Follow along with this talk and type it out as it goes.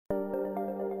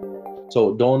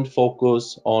So don't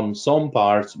focus on some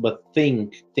parts, but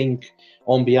think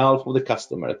on behalf of the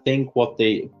customer. Think what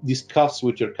they discuss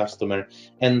with your customer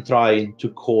and try to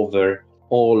cover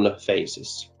all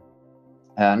phases.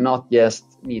 Not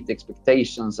just meet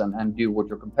expectations and do what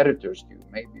your competitors do.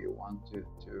 Maybe you want to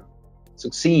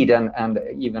succeed and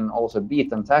even also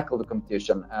beat and tackle the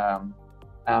competition.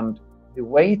 And the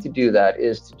way to do that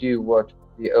is to do what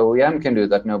the OEM can do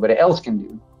that nobody else can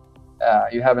do.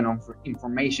 You have an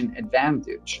information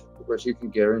advantage because you can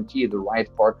guarantee the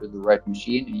right part with the right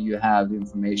machine, and you have the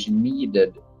information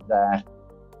needed that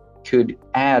could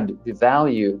add the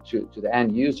value to the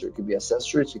end user. It could be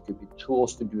accessories, it could be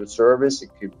tools to do a service,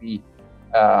 it could be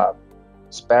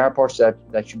spare parts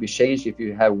that should be changed. If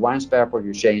you have one spare part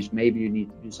you change, maybe you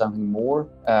need to do something more,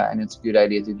 and it's a good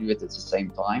idea to do it at the same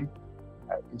time.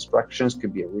 Instructions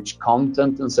could be a rich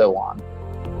content and so on.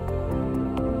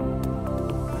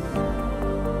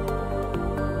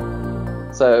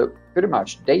 So pretty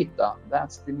much data,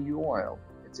 that's the new oil.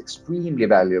 It's extremely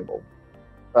valuable,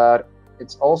 but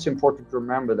it's also important to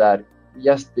remember that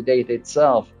yes, the data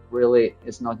itself really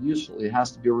is not useful. It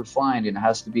has to be refined and it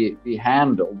has to be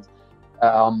handled.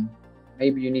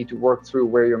 Maybe you need to work through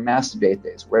where your master data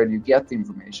is, where do you get the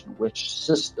information, which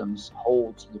systems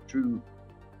holds the true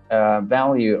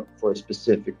value for a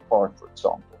specific part, for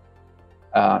example.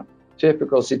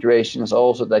 Typical situation is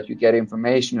also that you get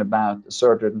information about a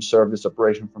certain service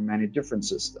operation from many different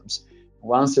systems.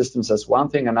 One system says one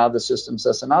thing, another system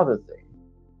says another thing.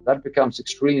 That becomes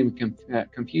extremely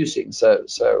confusing. So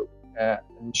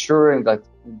ensuring that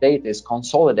the data is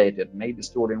consolidated, maybe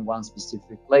stored in one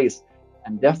specific place,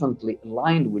 and definitely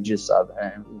aligned with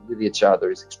each other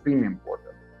is extremely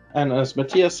important. And as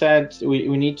Mattias said,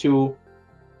 we need to.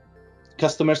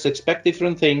 Customers expect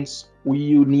different things.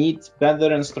 You need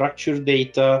better and structured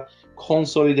data,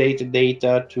 consolidated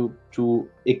data to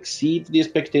exceed the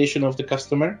expectation of the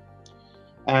customer.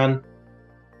 And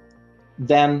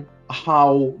then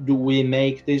how do we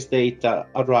make this data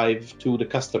arrive to the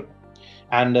customer?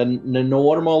 And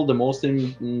the most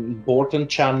important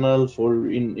channel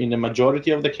in the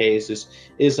majority of the cases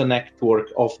is a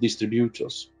network of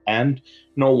distributors. And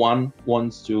no one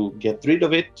wants to get rid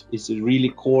of it. It's a really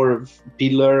core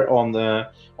pillar on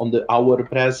our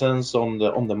presence on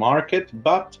the market.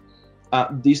 But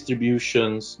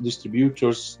distributors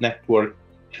network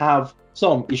have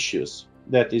some issues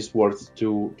that is worth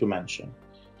to mention.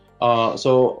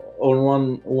 So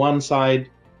on one side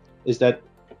is that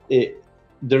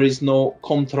there is no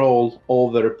control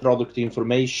over product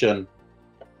information.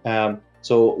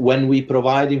 So when we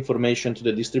provide information to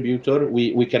the distributor,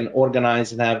 we can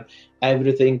organize and have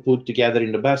everything put together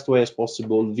in the best way as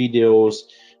possible: videos,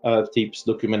 tips,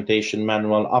 documentation,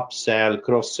 manual, upsell,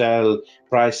 cross-sell,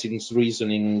 pricing,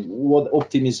 reasoning,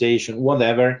 optimization,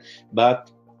 whatever. But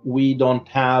we don't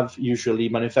have, usually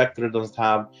manufacturer doesn't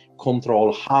have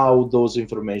control how those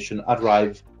information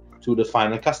arrive to the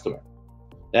final customer.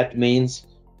 That means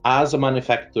as a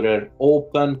manufacturer,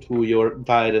 open to your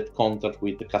direct contact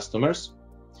with the customers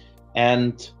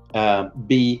and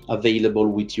be available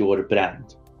with your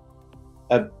brand.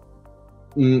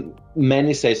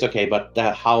 Many says, okay, but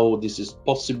how this is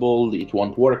possible? It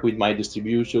won't work with my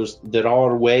distributors. There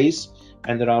are ways,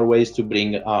 and there are ways to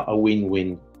bring a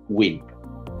win-win-win.